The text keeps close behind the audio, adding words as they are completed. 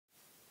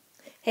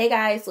Hey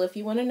guys, so if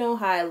you want to know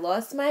how I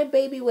lost my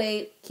baby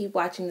weight, keep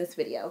watching this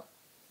video.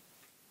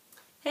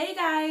 Hey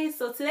guys,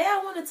 so today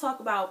I want to talk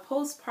about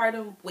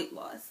postpartum weight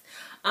loss.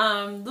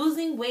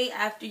 Losing weight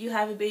after you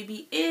have a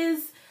baby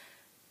is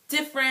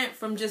different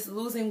from just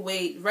losing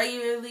weight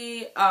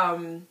regularly,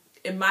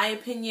 in my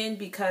opinion,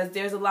 because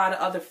there's a lot of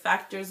other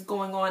factors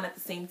going on at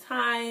the same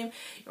time.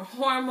 Your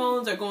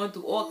hormones are going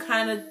through all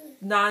kind of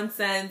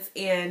nonsense,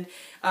 and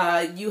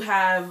you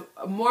have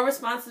more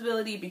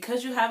responsibility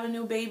because you have a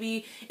new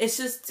baby. It's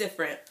just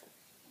different.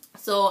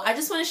 So I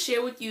just want to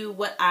share with you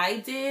what I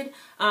did,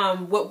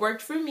 what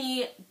worked for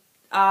me.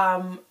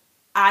 I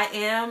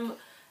am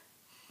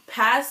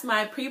past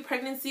my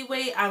pre-pregnancy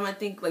weight. I'm, I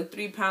think, like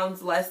 3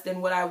 pounds less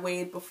than what I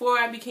weighed before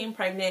I became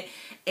pregnant,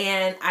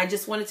 and I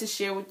just wanted to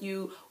share with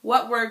you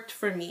what worked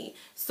for me.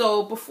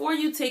 So before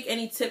you take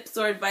any tips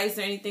or advice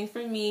or anything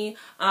from me,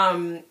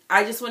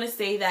 I just want to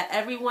say that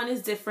everyone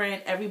is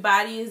different,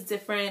 everybody is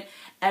different,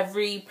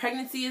 every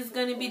pregnancy is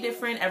going to be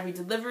different, every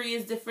delivery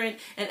is different,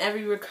 and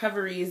every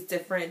recovery is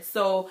different.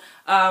 So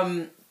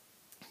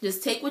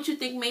just take what you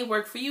think may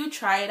work for you,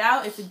 try it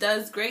out. If it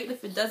does, great.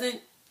 If it doesn't,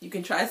 you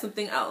can try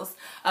something else.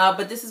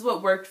 But this is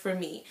what worked for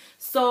me.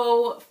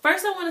 So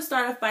first I want to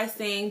start off by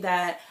saying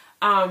that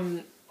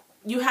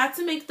you have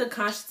to make the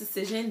conscious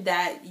decision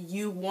that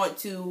you want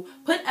to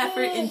put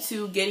effort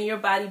into getting your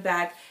body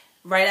back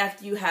right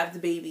after you have the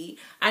baby.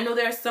 I know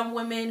there are some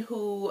women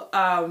who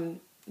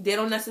they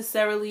don't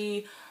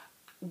necessarily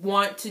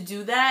want to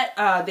do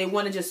that. They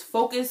want to just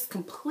focus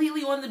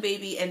completely on the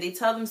baby, and they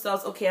tell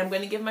themselves, okay, I'm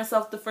going to give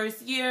myself the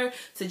first year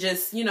to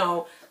just, you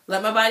know,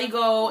 let my body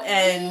go,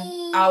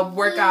 and I'll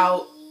work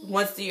out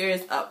once the year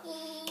is up.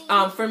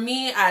 For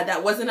me,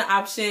 that wasn't an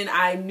option.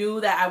 I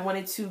knew that I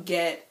wanted to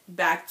get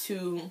back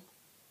to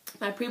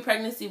my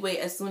pre-pregnancy weight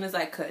as soon as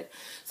I could.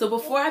 So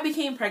before I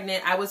became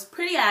pregnant, I was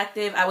pretty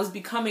active. I was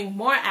becoming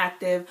more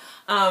active.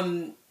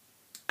 I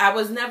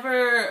was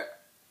never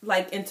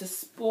like into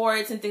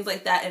sports and things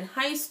like that in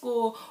high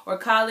school or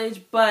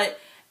college, but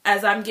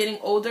as I'm getting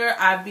older,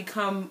 I've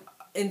become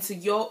into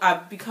yoga.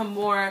 I've become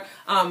more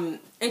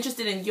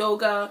interested in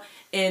yoga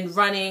and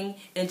running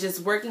and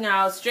just working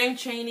out,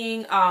 strength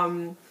training,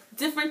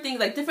 different things,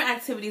 like different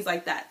activities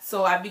like that.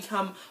 So I've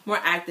become more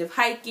active,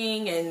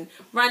 hiking and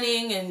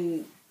running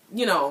and,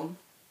 you know,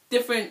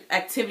 different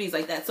activities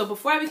like that. So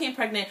before I became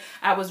pregnant,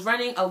 I was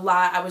running a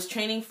lot. I was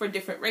training for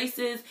different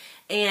races,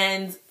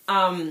 and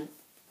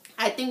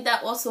I think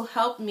that also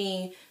helped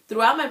me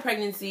throughout my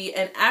pregnancy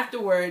and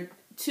afterward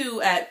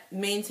too at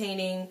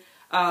maintaining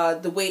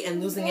the weight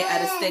and losing it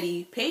at a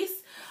steady pace.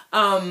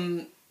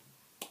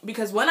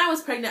 Because when I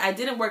was pregnant, I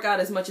didn't work out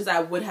as much as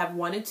I would have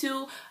wanted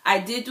to. I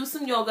did do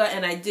some yoga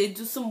and I did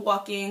do some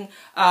walking.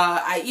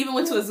 I even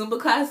went to a Zumba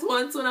class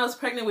once when I was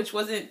pregnant, which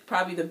wasn't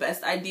probably the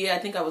best idea. I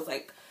think I was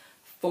like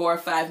 4 or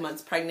 5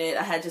 months pregnant.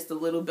 I had just a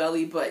little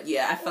belly, but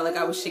yeah, I felt like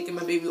I was shaking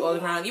my baby all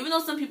around. Even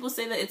though some people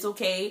say that it's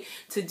okay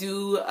to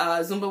do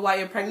Zumba while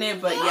you're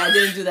pregnant, but yeah, I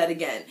didn't do that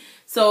again.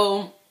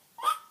 So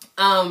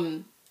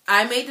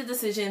I made the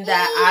decision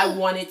that I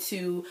wanted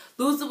to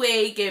lose the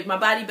weight, get my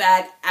body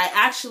back. I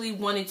actually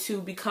wanted to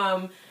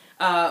become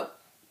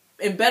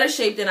in better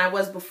shape than I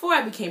was before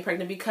I became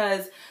pregnant,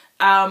 because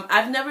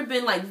I've never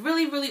been like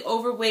really, really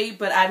overweight,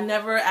 but I've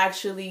never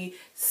actually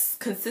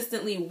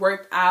consistently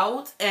worked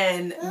out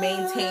and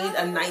maintained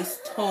a nice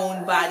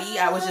toned body.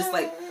 I was just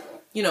like,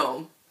 you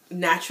know,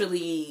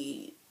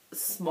 naturally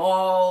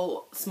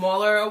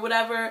smaller or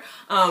whatever.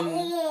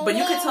 But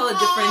you could tell a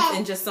difference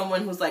in just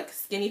someone who's like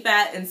skinny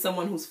fat and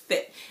someone who's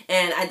fit.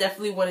 And I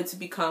definitely wanted to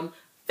become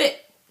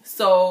fit.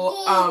 So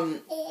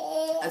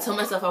I told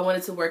myself I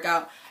wanted to work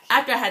out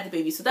after I had the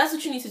baby. So that's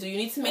what you need to do. You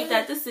need to make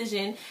that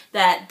decision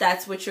that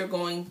that's what you're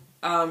going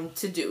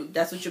to do.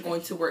 That's what you're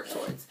going to work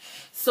towards.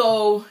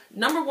 So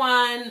number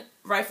one,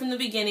 right from the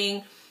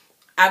beginning,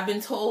 I've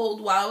been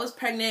told while I was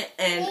pregnant,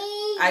 and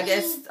I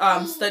guess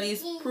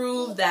studies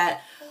prove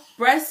that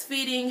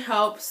breastfeeding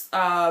helps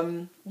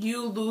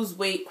you lose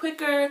weight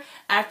quicker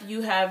after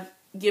you have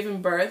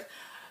given birth.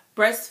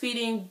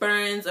 Breastfeeding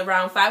burns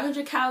around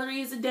 500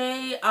 calories a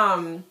day,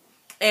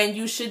 and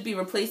you should be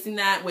replacing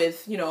that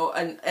with, you know,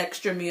 an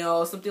extra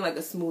meal, something like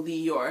a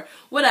smoothie or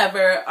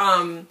whatever.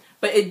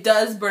 But it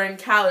does burn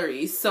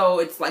calories, so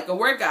it's like a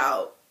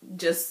workout,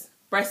 just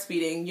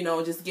breastfeeding, you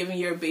know, just giving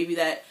your baby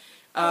that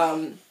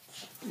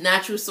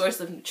natural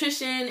source of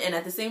nutrition, and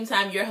at the same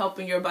time, you're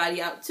helping your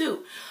body out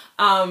too.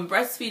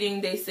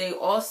 Breastfeeding, they say,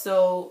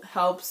 also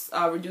helps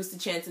reduce the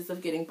chances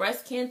of getting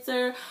breast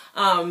cancer.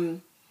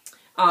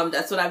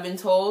 That's what I've been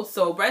told.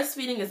 So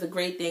breastfeeding is a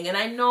great thing. And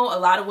I know a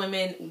lot of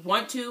women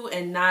want to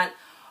and not,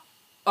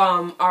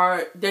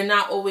 they're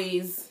not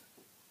always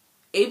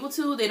able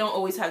to. They don't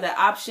always have that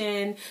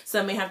option.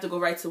 Some may have to go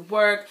right to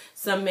work.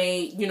 Some may,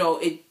 you know,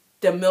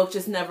 the milk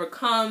just never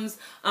comes.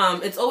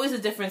 It's always a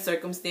different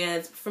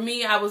circumstance. For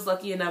me, I was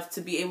lucky enough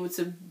to be able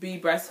to be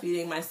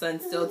breastfeeding my son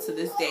still to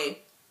this day.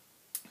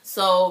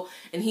 So,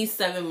 and he's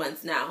 7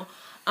 months now.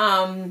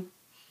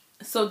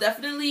 So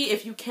definitely,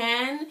 if you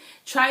can,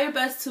 try your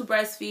best to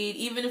breastfeed,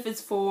 even if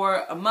it's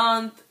for a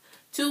month,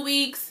 2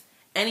 weeks,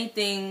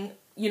 anything,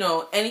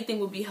 anything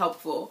would be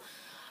helpful.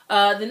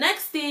 The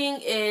next thing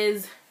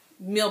is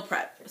meal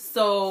prep.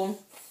 So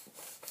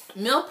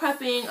meal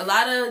prepping, a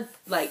lot of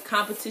like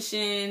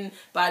competition,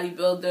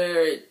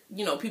 bodybuilder,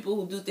 people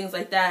who do things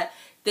like that,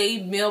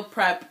 they meal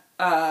prep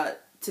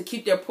to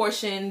keep their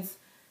portions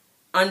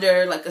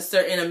under like a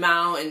certain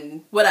amount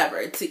and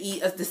whatever, to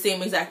eat the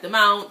same exact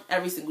amount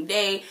every single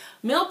day.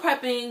 Meal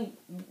prepping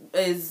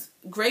is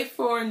great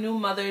for new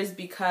mothers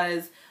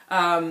because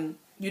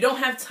you don't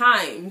have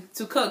time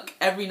to cook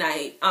every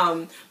night,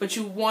 but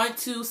you want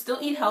to still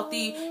eat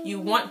healthy. You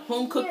want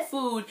home cooked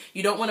food.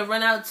 You don't want to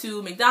run out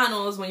to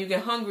McDonald's when you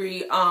get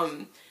hungry.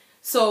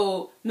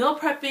 So meal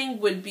prepping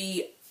would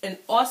be an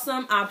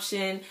awesome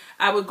option.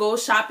 I would go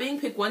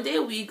shopping, pick one day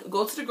a week,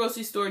 go to the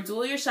grocery store, do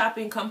all your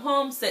shopping, come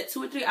home, set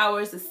 2 or 3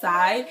 hours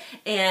aside,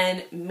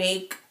 and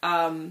make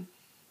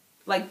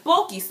like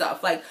bulky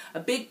stuff, like a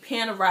big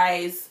pan of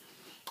rice,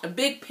 a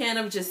big pan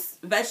of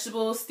just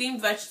vegetables,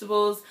 steamed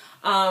vegetables,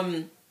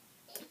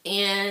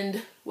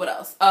 and what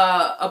else?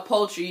 A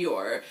poultry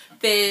or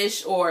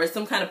fish or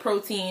some kind of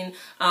protein,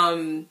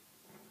 and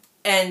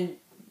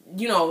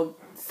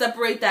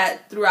separate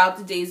that throughout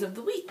the days of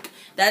the week.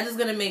 That is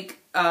going to make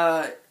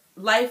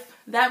life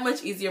that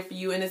much easier for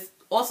you, and it's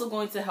also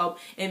going to help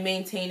in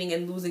maintaining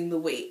and losing the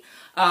weight.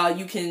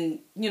 You can,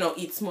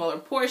 eat smaller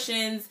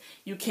portions.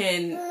 You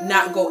can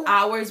not go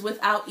hours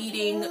without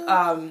eating.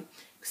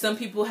 Some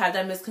people have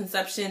that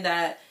misconception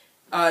that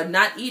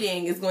not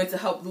eating is going to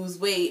help lose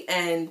weight,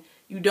 and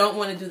you don't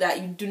want to do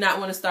that. You do not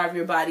want to starve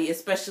your body,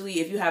 especially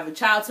if you have a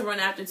child to run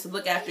after, to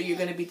look after. You're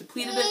going to be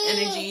depleted of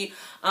energy.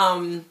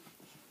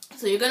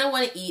 So you're going to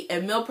want to eat,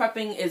 and meal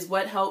prepping is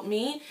what helped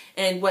me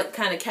and what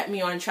kind of kept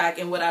me on track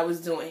in what I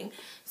was doing.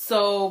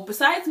 So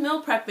besides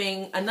meal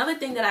prepping, another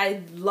thing that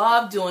I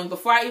love doing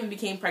before I even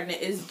became pregnant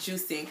is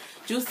juicing.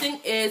 Juicing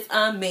is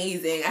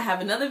amazing. I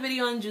have another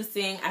video on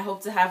juicing. I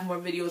hope to have more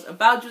videos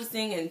about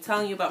juicing and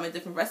telling you about my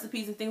different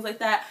recipes and things like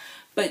that.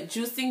 But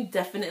juicing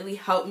definitely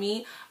helped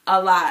me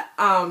a lot.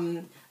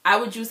 I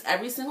would juice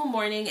every single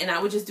morning, and I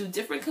would just do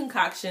different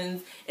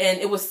concoctions. And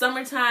it was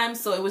summertime,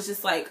 so it was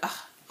just like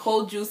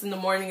cold juice in the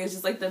morning is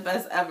just like the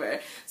best ever.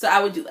 So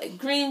I would do like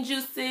green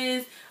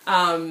juices,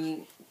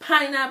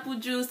 pineapple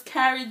juice,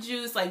 carrot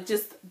juice, like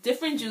just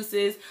different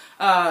juices,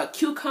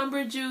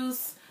 cucumber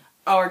juice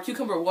or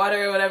cucumber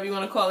water or whatever you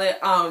want to call it.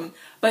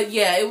 But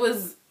yeah, it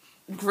was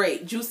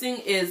great.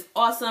 Juicing is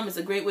awesome. It's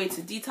a great way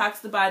to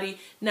detox the body.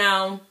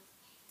 Now,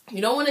 you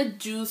don't want to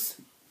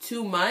juice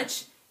too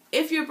much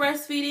if you're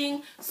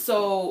breastfeeding.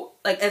 So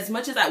like as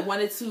much as I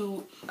wanted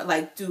to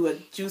like do a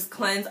juice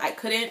cleanse, I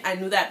couldn't. I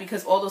knew that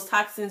because all those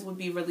toxins would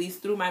be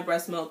released through my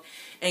breast milk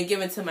and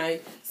given to my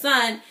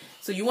son.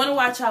 So you want to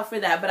watch out for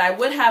that. But I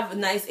would have a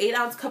nice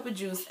 8-ounce cup of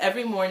juice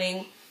every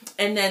morning.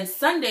 And then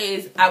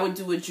Sundays I would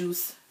do a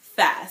juice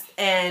fast.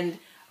 And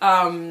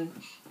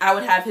I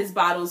would have his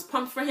bottles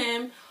pumped for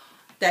him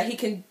that he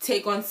can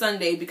take on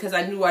Sunday, because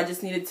I knew I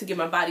just needed to give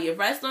my body a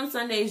rest on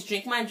Sundays,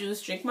 drink my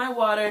juice, drink my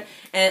water,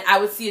 and I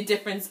would see a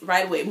difference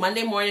right away.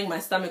 Monday morning, my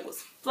stomach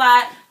was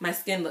flat, my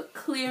skin looked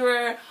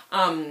clearer,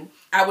 I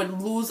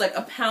would lose like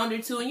a pound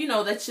or two, and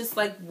that's just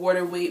like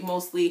water weight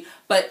mostly,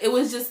 but it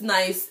was just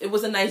nice. It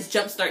was a nice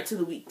jump start to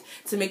the week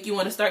to make you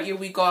want to start your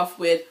week off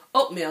with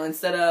oatmeal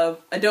instead of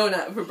a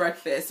donut for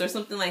breakfast or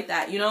something like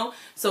that,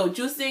 So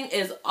juicing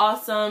is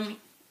awesome.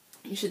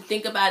 You should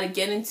think about it,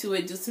 get into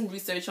it, do some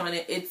research on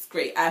it. It's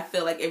great. I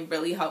feel like it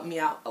really helped me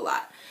out a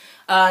lot.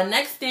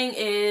 Next thing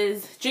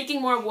is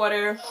drinking more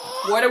water.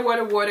 Water,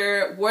 water,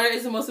 water. Water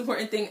is the most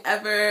important thing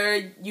ever.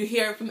 You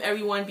hear it from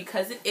everyone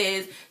because it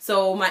is.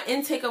 So my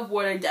intake of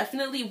water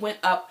definitely went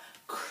up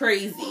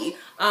crazy.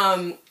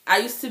 I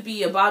used to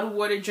be a bottled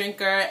water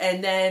drinker,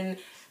 and then,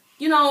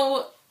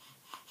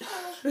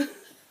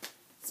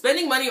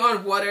 spending money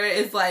on water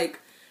is like,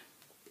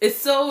 it's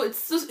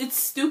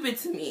stupid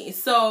to me.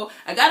 So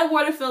I got a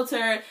water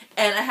filter,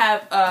 and I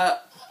have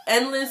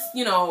endless,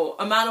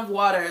 amount of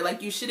water.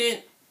 Like, you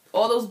shouldn't,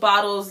 all those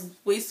bottles,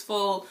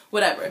 wasteful,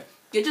 whatever.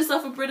 Get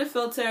yourself a Brita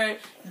filter,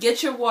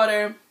 get your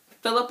water,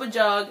 fill up a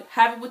jug,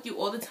 have it with you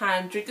all the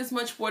time. Drink as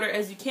much water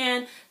as you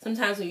can.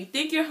 Sometimes when you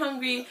think you're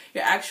hungry,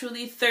 you're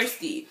actually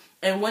thirsty.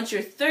 And once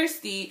you're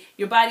thirsty,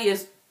 your body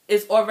is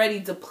already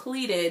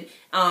depleted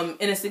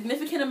in a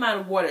significant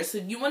amount of water. So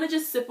you want to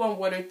just sip on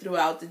water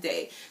throughout the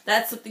day.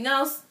 That's something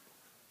else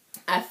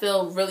I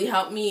feel really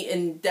helped me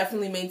in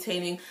definitely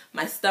maintaining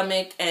my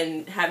stomach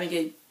and having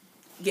it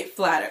get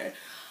flatter.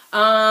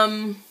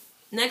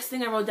 Next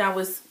thing I wrote down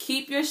was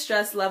keep your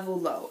stress level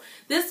low.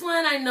 This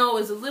one I know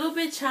is a little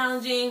bit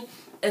challenging,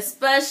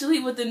 especially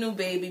with the new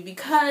baby,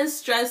 because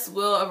stress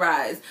will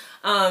arise.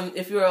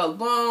 If you're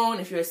alone,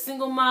 if you're a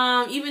single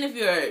mom, even if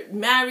you're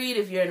married,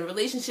 if you're in a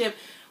relationship,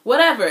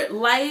 whatever,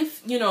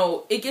 life,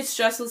 it gets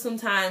stressful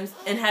sometimes,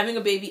 and having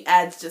a baby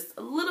adds just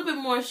a little bit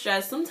more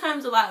stress,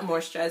 sometimes a lot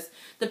more stress,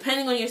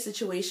 depending on your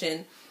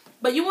situation.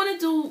 But you want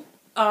to do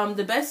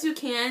the best you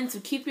can to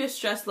keep your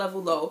stress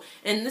level low,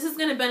 and this is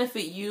going to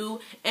benefit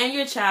you and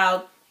your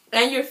child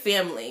and your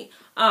family.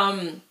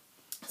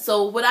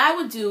 So what I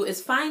would do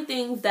is find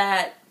things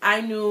that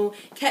I knew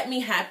kept me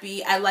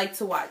happy. I like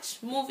to watch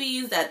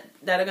movies that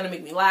are going to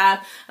make me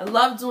laugh. I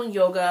love doing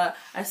yoga.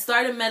 I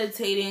started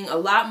meditating a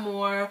lot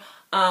more.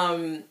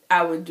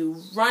 I would do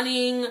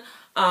running,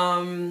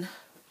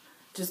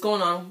 just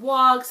going on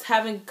walks,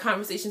 having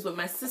conversations with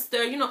my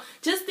sister, you know,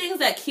 just things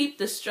that keep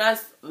the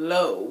stress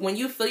low. When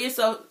you feel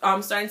yourself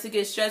starting to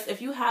get stressed,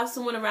 if you have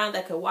someone around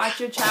that can watch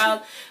your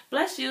child,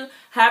 bless you,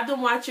 have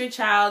them watch your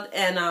child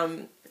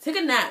and take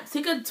a nap.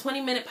 Take a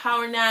 20-minute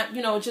power nap,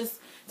 you know,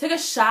 just take a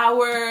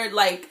shower.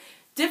 Like,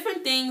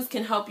 different things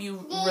can help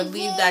you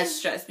relieve that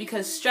stress,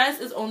 because stress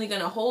is only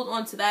going to hold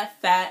on to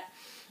that fat.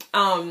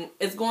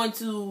 It's going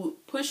to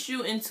push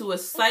you into a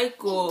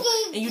cycle,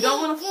 and you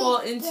don't want to fall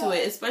into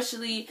it,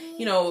 especially,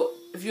 you know,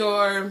 if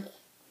you're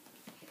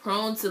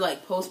prone to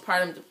like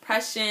postpartum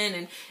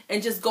depression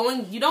and just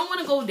going, you don't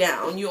want to go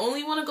down, you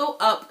only want to go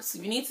up.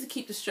 So you need to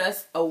keep the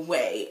stress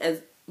away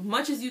as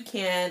much as you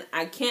can.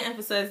 I can't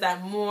emphasize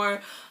that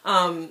more.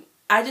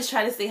 I just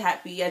try to stay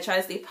happy. I try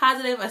to stay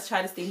positive. I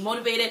try to stay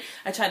motivated.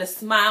 I try to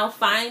smile.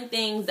 Find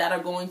things that are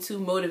going to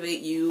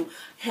motivate you.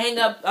 Hang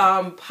up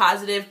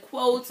positive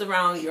quotes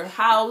around your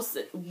house,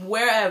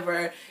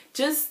 wherever.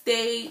 Just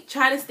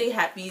try to stay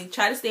happy.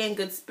 Try to stay in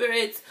good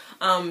spirits.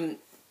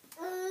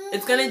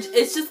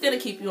 It's just gonna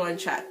keep you on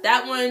track.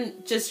 That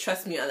one, just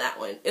trust me on that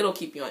one. It'll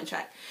keep you on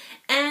track.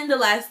 And the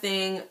last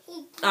thing,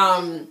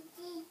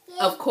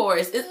 of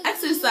course, is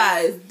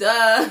exercise.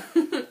 Duh.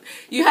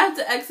 You have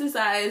to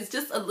exercise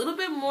just a little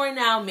bit more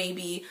now,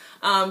 maybe,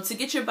 to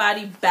get your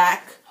body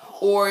back,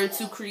 or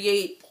to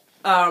create,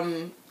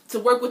 to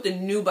work with the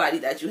new body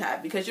that you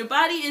have, because your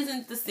body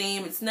isn't the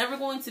same. It's never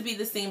going to be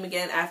the same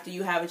again after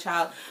you have a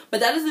child,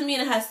 but that doesn't mean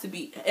it has to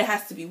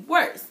be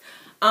worse.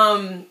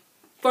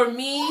 For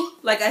me,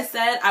 like I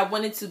said, I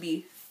wanted to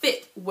be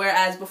fit,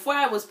 whereas before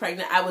I was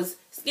pregnant, I was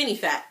skinny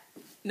fat.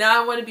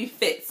 Now I want to be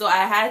fit. So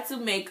I had to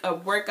make a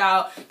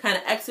workout kind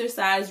of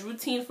exercise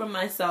routine for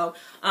myself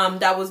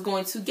that was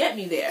going to get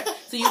me there.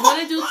 So you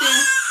want to do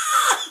things.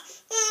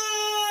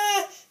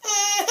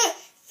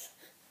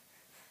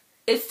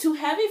 It's too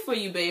heavy for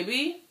you,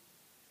 baby.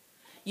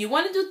 You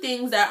want to do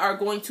things that are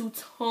going to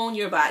tone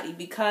your body,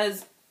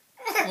 because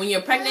when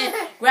you're pregnant,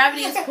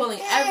 gravity is pulling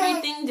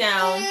everything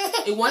down.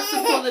 It wants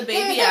to pull the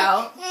baby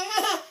out.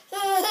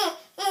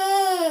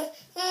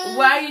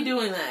 Why are you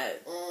doing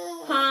that?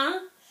 Huh?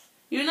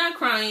 You're not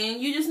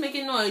crying. You're just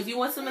making noise. You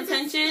want some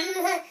attention?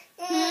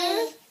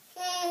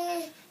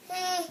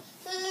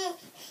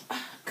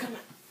 Come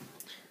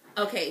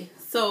on. Okay,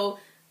 so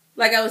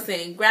like I was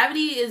saying,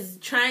 gravity is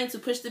trying to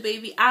push the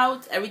baby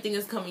out. Everything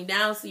is coming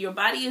down, so your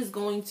body is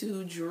going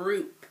to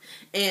droop.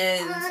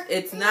 And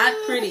it's not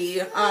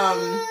pretty.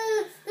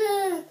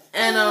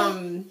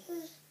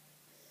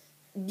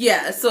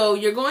 Yeah, so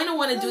you're going to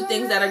want to do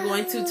things that are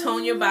going to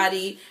tone your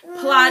body.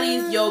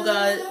 Pilates,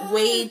 yoga,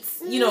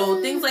 weights, you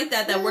know, things like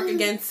that work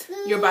against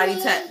your body,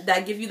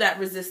 that give you that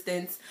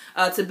resistance,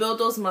 to build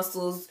those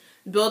muscles,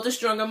 build the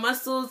stronger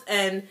muscles.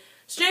 And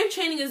strength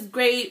training is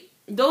great.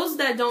 Those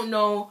that don't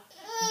know,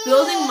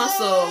 building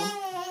muscle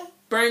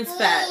burns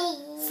fat.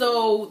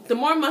 So the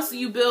more muscle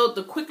you build,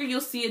 the quicker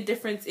you'll see a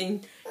difference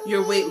in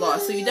your weight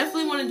loss. So you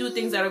definitely want to do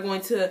things that are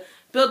going to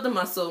build the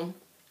muscle.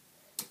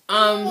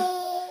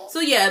 So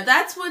yeah,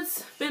 that's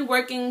what's been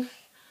working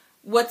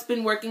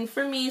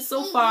for me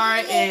so far,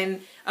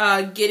 and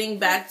getting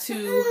back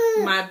to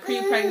my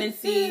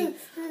pre-pregnancy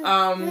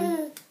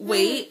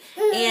weight.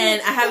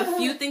 And I have a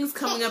few things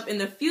coming up in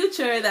the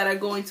future that are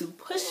going to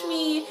push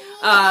me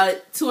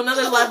to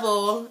another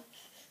level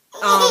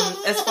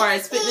as far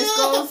as fitness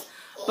goes.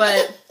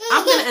 But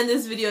I'm going to end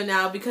this video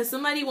now because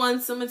somebody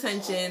wants some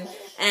attention.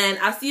 And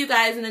I'll see you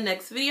guys in the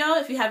next video.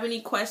 If you have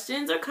any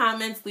questions or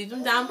comments, leave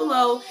them down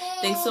below.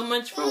 Thanks so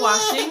much for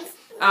watching.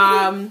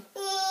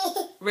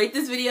 Rate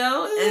this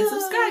video and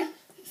subscribe.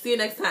 See you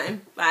next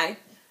time. Bye.